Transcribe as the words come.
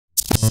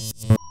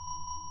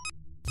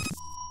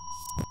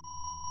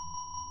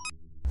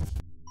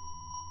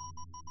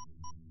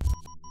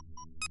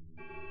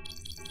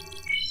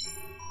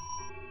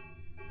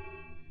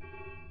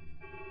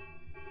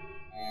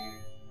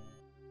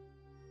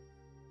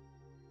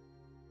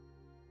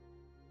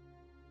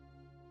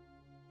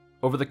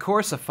Over the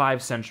course of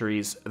 5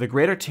 centuries, the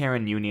Greater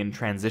Terran Union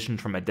transitioned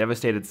from a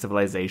devastated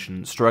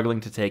civilization struggling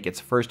to take its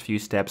first few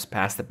steps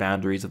past the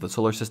boundaries of the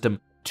solar system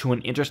to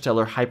an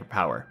interstellar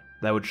hyperpower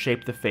that would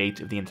shape the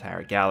fate of the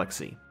entire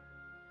galaxy.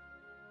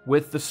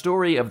 With the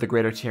story of the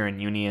Greater Terran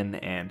Union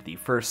and the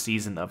first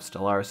season of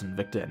Stellaris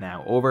Invicta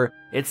now over,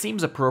 it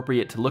seems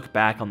appropriate to look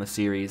back on the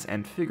series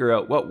and figure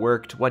out what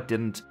worked, what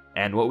didn't,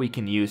 and what we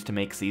can use to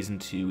make Season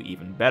 2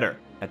 even better,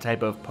 a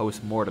type of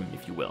post-mortem,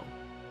 if you will.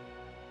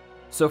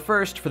 So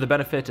first, for the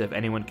benefit of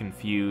anyone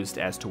confused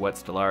as to what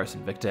Stellaris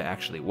Invicta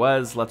actually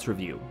was, let's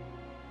review.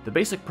 The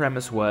basic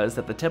premise was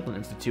that the Templin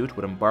Institute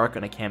would embark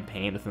on a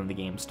campaign within the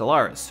game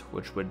Stellaris,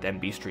 which would then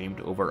be streamed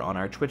over on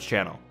our Twitch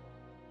channel.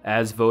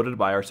 As voted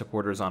by our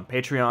supporters on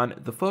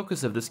Patreon, the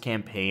focus of this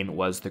campaign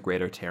was the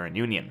Greater Terran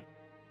Union.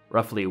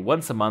 Roughly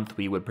once a month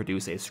we would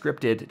produce a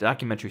scripted,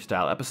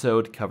 documentary-style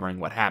episode covering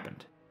what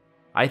happened.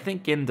 I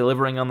think in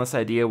delivering on this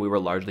idea we were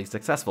largely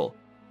successful.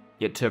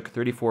 It took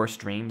 34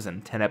 streams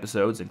and 10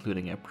 episodes,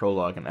 including a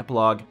prologue and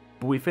epilogue,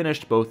 but we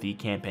finished both the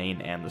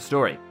campaign and the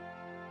story.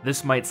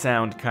 This might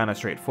sound kinda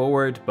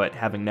straightforward, but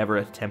having never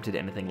attempted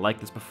anything like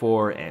this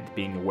before, and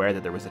being aware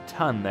that there was a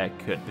ton that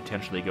could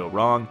potentially go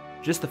wrong,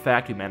 just the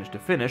fact we managed to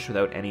finish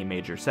without any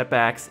major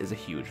setbacks is a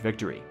huge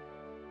victory.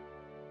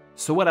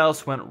 So what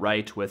else went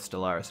right with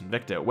Stellaris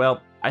Invicta?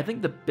 Well, I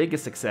think the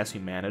biggest success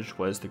we managed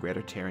was the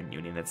Greater Terran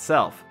Union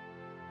itself.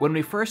 When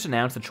we first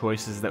announced the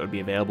choices that would be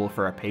available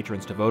for our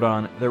patrons to vote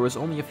on, there was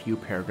only a few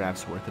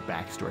paragraphs worth of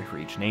backstory for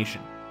each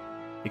nation.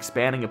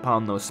 Expanding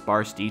upon those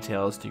sparse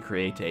details to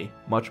create a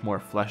much more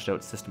fleshed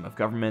out system of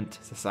government,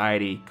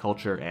 society,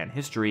 culture, and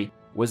history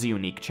was a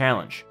unique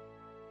challenge.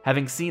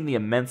 Having seen the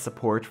immense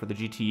support for the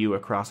GTU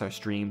across our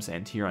streams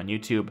and here on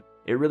YouTube,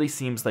 it really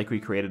seems like we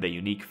created a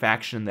unique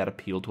faction that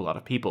appealed to a lot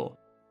of people.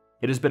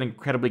 It has been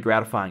incredibly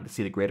gratifying to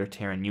see the Greater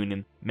Terran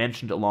Union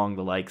mentioned along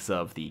the likes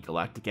of the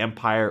Galactic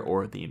Empire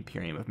or the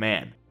Imperium of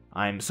Man.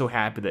 I'm so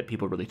happy that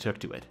people really took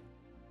to it.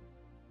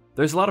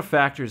 There's a lot of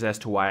factors as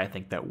to why I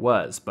think that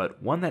was,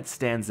 but one that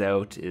stands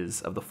out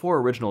is, of the 4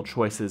 original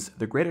choices,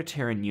 the Greater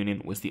Terran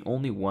Union was the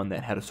only one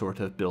that had a sort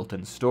of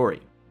built-in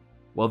story.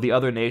 While the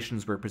other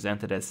nations were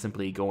presented as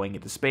simply going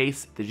into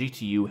space, the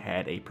GTU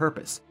had a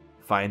purpose,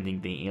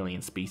 finding the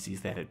alien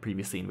species that had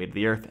previously invaded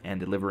the Earth and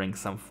delivering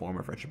some form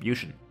of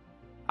retribution.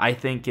 I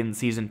think in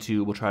Season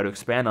 2 we'll try to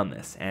expand on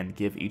this and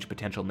give each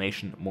potential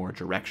nation more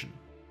direction.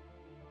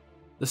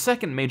 The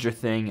second major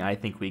thing I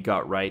think we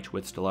got right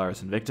with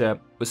Stellaris Invicta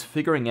was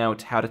figuring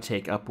out how to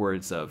take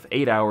upwards of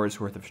 8 hours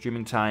worth of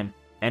streaming time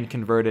and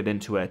convert it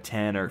into a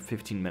 10 or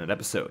 15-minute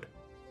episode.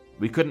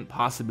 We couldn't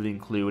possibly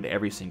include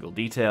every single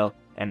detail,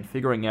 and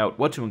figuring out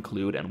what to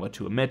include and what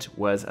to omit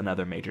was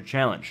another major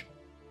challenge.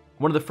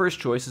 One of the first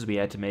choices we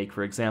had to make,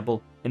 for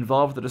example,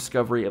 involved the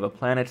discovery of a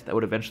planet that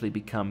would eventually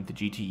become the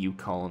GTU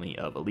colony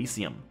of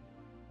Elysium.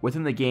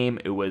 Within the game,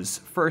 it was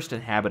first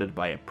inhabited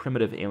by a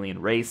primitive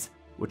alien race,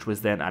 which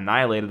was then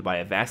annihilated by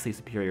a vastly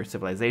superior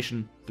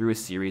civilization through a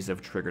series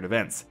of triggered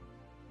events.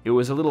 It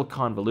was a little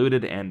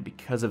convoluted, and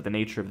because of the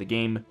nature of the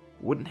game,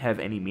 wouldn't have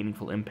any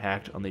meaningful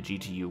impact on the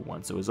GTU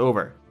once it was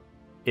over.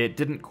 It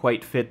didn't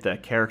quite fit the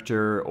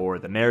character or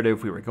the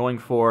narrative we were going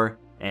for,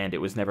 and it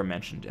was never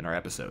mentioned in our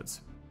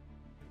episodes.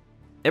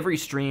 Every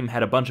stream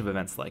had a bunch of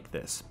events like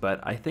this, but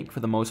I think for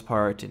the most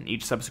part, in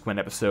each subsequent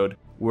episode,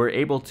 we're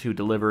able to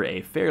deliver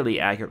a fairly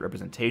accurate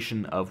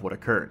representation of what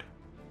occurred.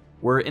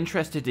 We're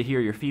interested to hear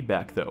your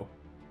feedback though.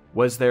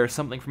 Was there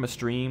something from a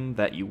stream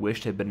that you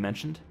wished had been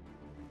mentioned?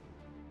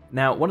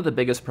 Now, one of the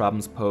biggest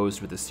problems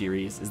posed with the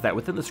series is that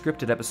within the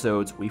scripted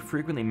episodes, we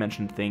frequently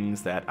mention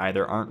things that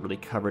either aren't really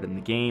covered in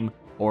the game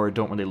or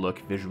don't really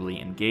look visually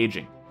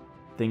engaging.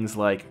 Things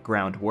like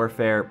ground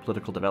warfare,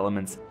 political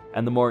developments,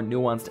 and the more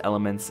nuanced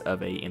elements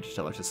of a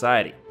interstellar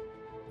society.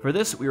 For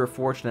this, we were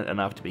fortunate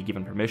enough to be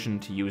given permission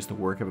to use the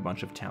work of a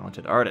bunch of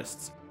talented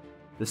artists.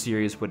 The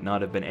series would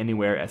not have been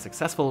anywhere as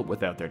successful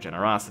without their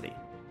generosity.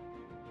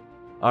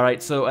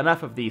 Alright, so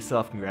enough of the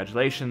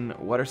self-congratulation.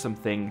 What are some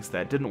things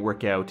that didn't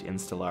work out in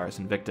Stellaris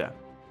Invicta?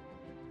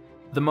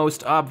 The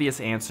most obvious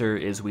answer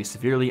is we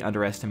severely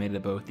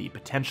underestimated both the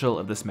potential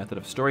of this method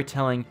of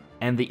storytelling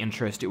and the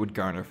interest it would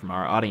garner from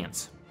our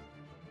audience.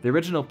 The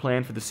original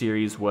plan for the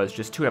series was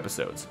just 2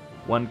 episodes,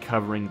 one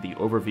covering the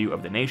overview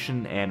of the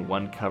nation and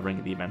one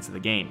covering the events of the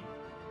game.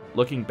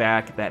 Looking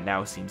back, that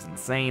now seems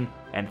insane,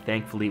 and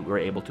thankfully we were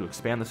able to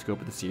expand the scope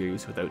of the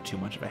series without too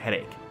much of a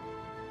headache.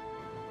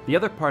 The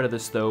other part of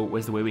this, though,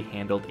 was the way we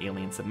handled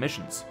alien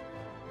submissions.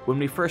 When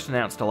we first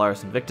announced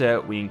Stellaris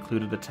Invicta, we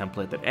included a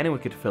template that anyone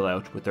could fill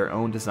out with their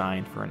own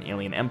design for an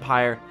alien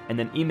empire, and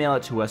then email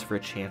it to us for a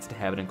chance to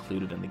have it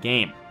included in the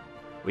game.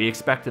 We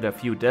expected a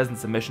few dozen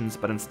submissions,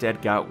 but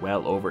instead got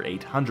well over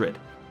 800.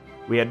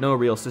 We had no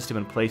real system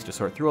in place to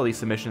sort through all these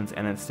submissions,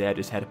 and instead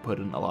just had to put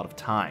in a lot of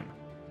time.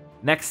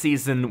 Next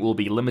season, we'll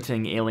be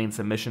limiting alien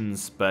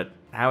submissions, but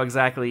how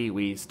exactly,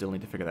 we still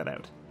need to figure that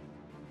out.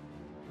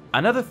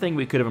 Another thing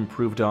we could have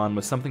improved on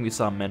was something we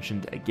saw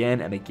mentioned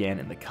again and again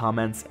in the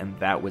comments, and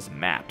that was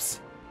maps.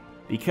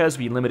 Because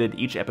we limited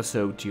each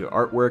episode to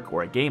artwork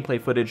or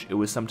gameplay footage, it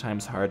was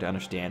sometimes hard to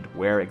understand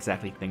where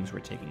exactly things were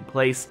taking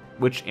place,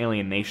 which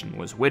alien nation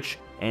was which,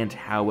 and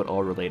how it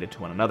all related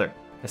to one another,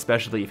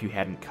 especially if you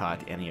hadn't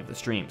caught any of the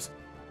streams.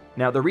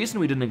 Now, the reason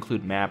we didn't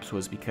include maps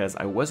was because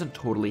I wasn't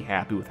totally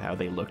happy with how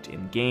they looked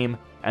in-game,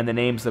 and the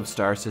names of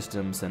star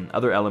systems and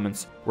other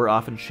elements were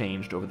often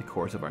changed over the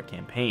course of our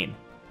campaign.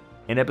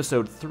 In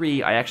episode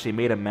 3, I actually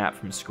made a map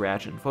from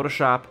scratch in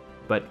Photoshop,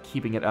 but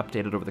keeping it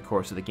updated over the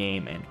course of the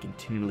game and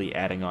continually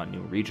adding on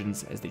new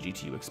regions as the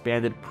GTU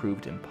expanded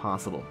proved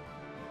impossible.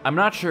 I'm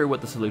not sure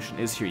what the solution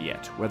is here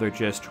yet, whether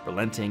just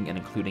relenting and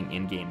including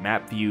in-game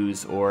map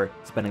views, or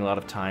spending a lot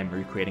of time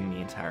recreating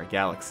the entire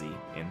galaxy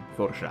in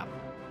Photoshop.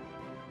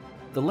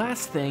 The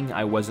last thing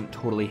I wasn't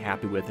totally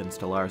happy with in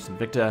Stellaris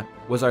Invicta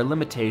was our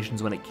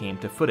limitations when it came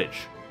to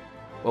footage.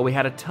 While we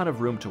had a ton of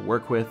room to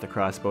work with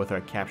across both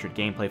our captured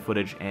gameplay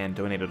footage and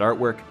donated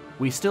artwork,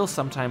 we still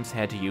sometimes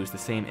had to use the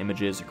same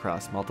images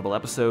across multiple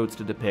episodes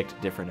to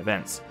depict different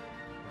events.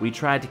 We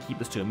tried to keep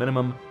this to a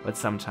minimum, but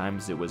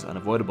sometimes it was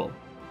unavoidable.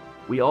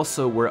 We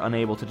also were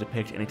unable to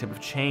depict any type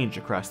of change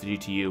across the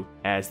GTU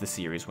as the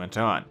series went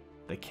on.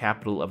 The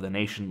capital of the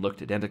nation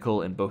looked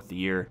identical in both the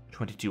year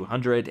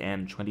 2200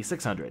 and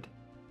 2600.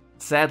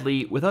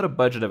 Sadly, without a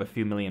budget of a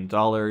few $1 million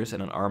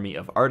and an army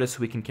of artists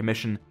we can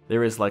commission,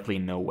 there is likely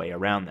no way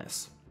around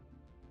this.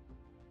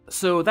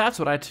 So that's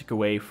what I took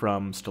away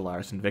from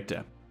Stellaris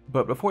Invicta.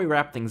 But before we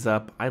wrap things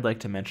up, I'd like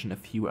to mention a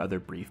few other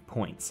brief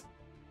points.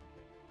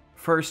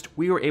 First,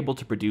 we were able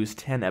to produce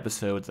 10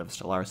 episodes of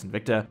Stellaris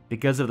Invicta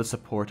because of the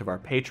support of our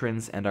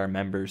patrons and our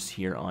members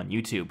here on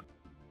YouTube.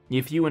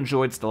 If you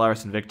enjoyed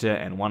Stellaris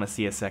Invicta and want to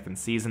see a second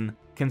season,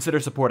 consider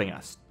supporting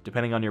us.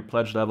 Depending on your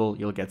pledge level,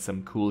 you'll get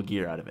some cool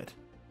gear out of it.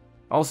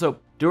 Also,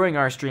 during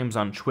our streams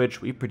on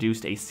Twitch, we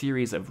produced a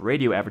series of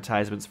radio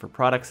advertisements for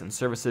products and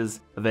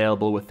services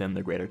available within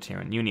the Greater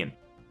Terran Union.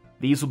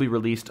 These will be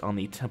released on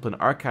the Templin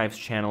Archives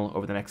channel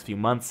over the next few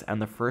months, and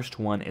the first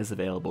one is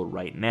available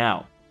right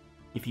now.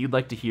 If you'd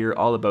like to hear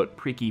all about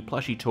Preaky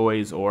plushie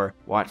toys or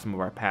watch some of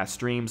our past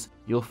streams,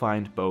 you'll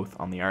find both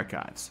on the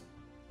archives.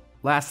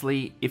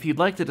 Lastly, if you'd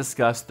like to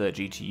discuss the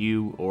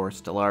GTU or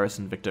Stellaris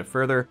Invicta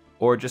further,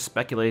 or just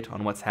speculate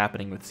on what's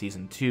happening with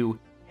Season 2,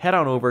 head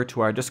on over to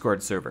our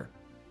Discord server.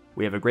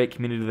 We have a great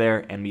community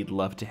there, and we'd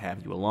love to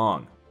have you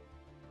along.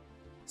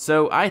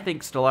 So I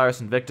think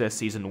Stellaris Invicta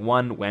Season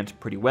 1 went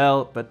pretty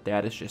well, but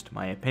that is just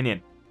my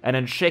opinion. An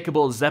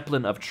unshakable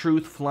zeppelin of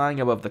truth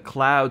flying above the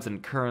clouds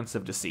and currents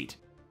of deceit.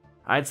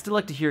 I'd still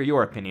like to hear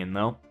your opinion,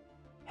 though.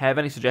 Have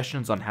any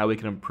suggestions on how we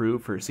can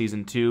improve for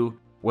Season 2?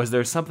 Was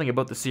there something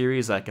about the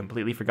series I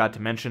completely forgot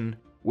to mention?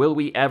 Will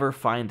we ever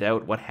find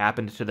out what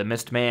happened to the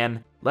Mist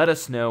Man? Let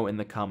us know in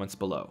the comments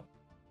below.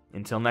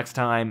 Until next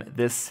time,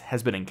 this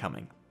has been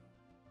Incoming.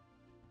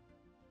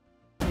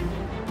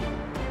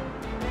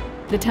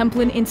 The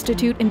Templin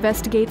Institute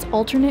investigates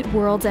alternate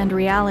worlds and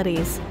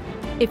realities.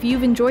 If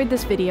you've enjoyed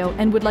this video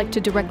and would like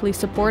to directly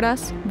support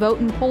us, vote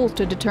in polls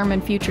to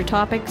determine future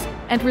topics,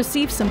 and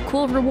receive some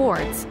cool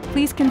rewards,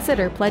 please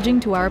consider pledging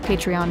to our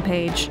Patreon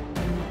page.